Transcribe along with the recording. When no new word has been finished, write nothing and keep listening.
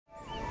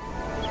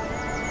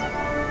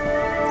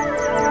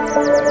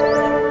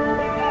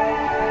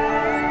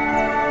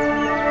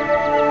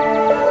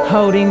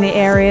Holding the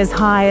area's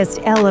highest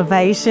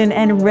elevation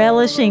and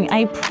relishing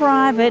a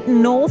private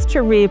north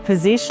to rear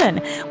position,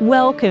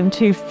 welcome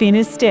to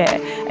Finisterre,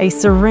 a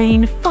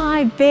serene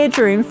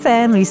 5-bedroom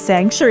family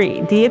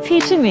sanctuary, the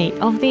epitome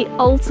of the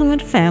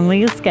ultimate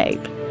family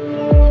escape.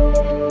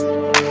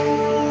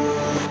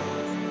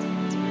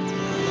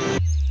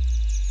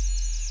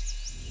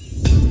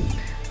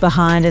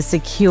 Behind a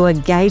secure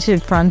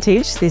gated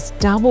frontage, this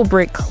double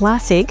brick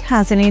classic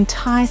has an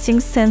enticing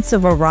sense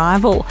of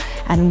arrival,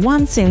 and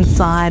once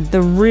inside,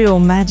 the real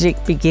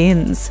magic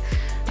begins.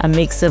 A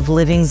mix of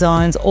living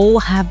zones all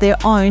have their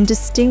own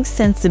distinct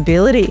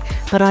sensibility,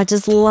 but I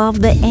just love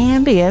the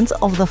ambience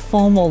of the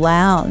formal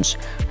lounge.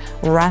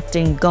 Wrapped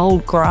in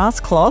gold grass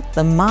cloth,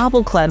 the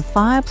marble-clad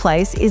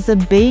fireplace is a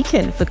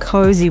beacon for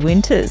cosy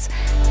winters.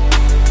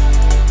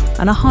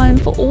 And a home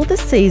for all the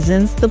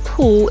seasons, the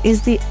pool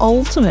is the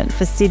ultimate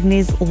for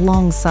Sydney's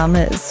long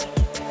summers.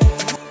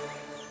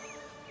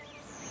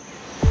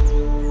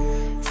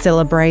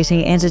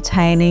 Celebrating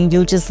entertaining,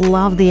 you'll just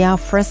love the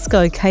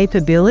alfresco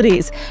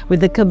capabilities, with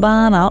the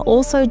cabana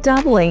also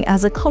doubling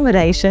as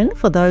accommodation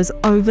for those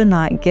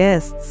overnight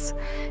guests.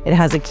 It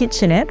has a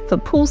kitchenette for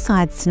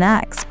poolside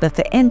snacks, but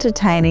for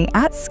entertaining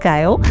at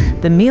scale,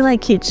 the Miele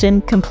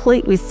kitchen,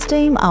 complete with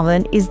steam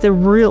oven, is the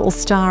real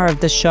star of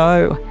the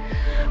show.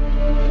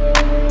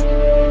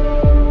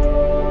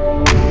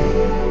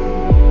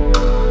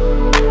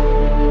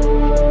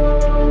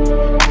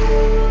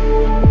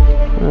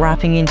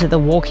 Wrapping into the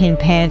walk-in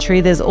pantry,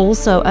 there's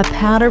also a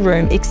powder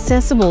room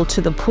accessible to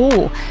the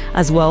pool,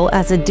 as well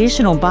as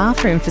additional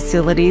bathroom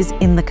facilities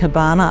in the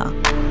cabana.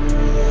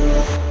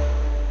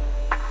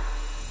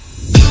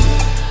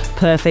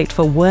 Perfect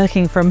for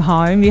working from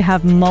home, you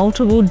have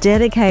multiple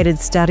dedicated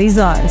study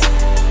zones.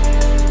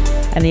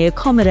 And the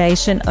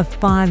accommodation of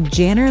 5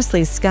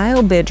 generously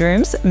scaled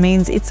bedrooms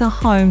means it's a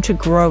home to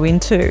grow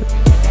into.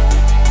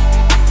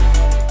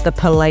 The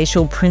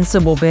palatial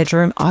principal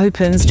bedroom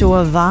opens to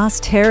a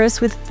vast terrace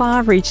with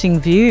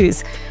far-reaching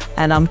views,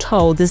 and I'm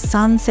told the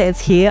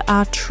sunsets here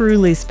are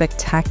truly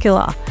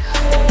spectacular.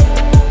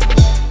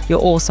 You're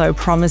also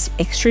promised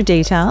extra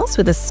details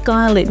with a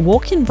skylit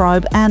walk-in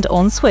robe and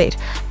ensuite,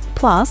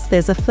 plus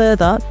there's a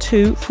further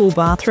 2 full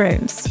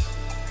bathrooms.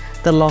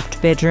 The loft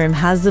bedroom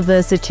has the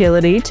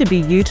versatility to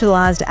be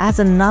utilised as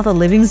another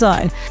living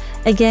zone,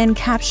 again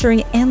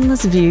capturing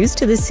endless views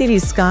to the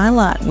city's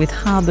skyline with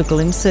harbour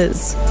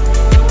glimpses.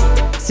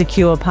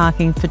 Secure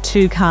parking for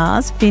 2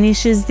 cars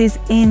finishes this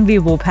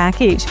enviable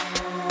package.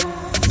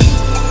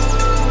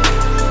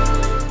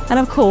 And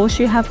of course,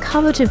 you have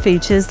coveted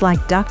features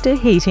like ducted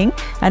heating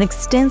and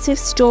extensive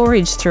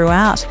storage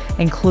throughout,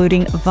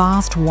 including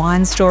vast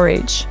wine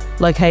storage.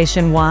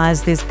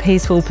 Location-wise, this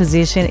peaceful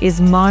position is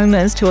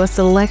moments to a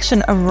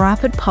selection of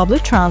rapid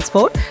public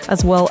transport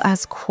as well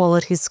as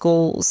quality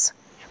schools.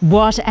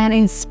 What an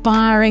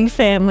inspiring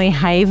family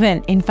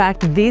haven. In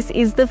fact, this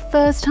is the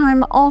first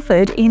time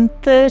offered in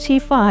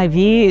 35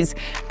 years,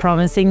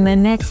 promising the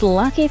next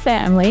lucky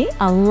family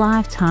a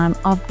lifetime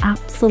of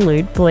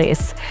absolute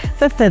bliss.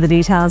 For further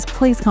details,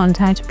 please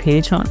contact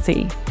Peter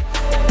Chauncey.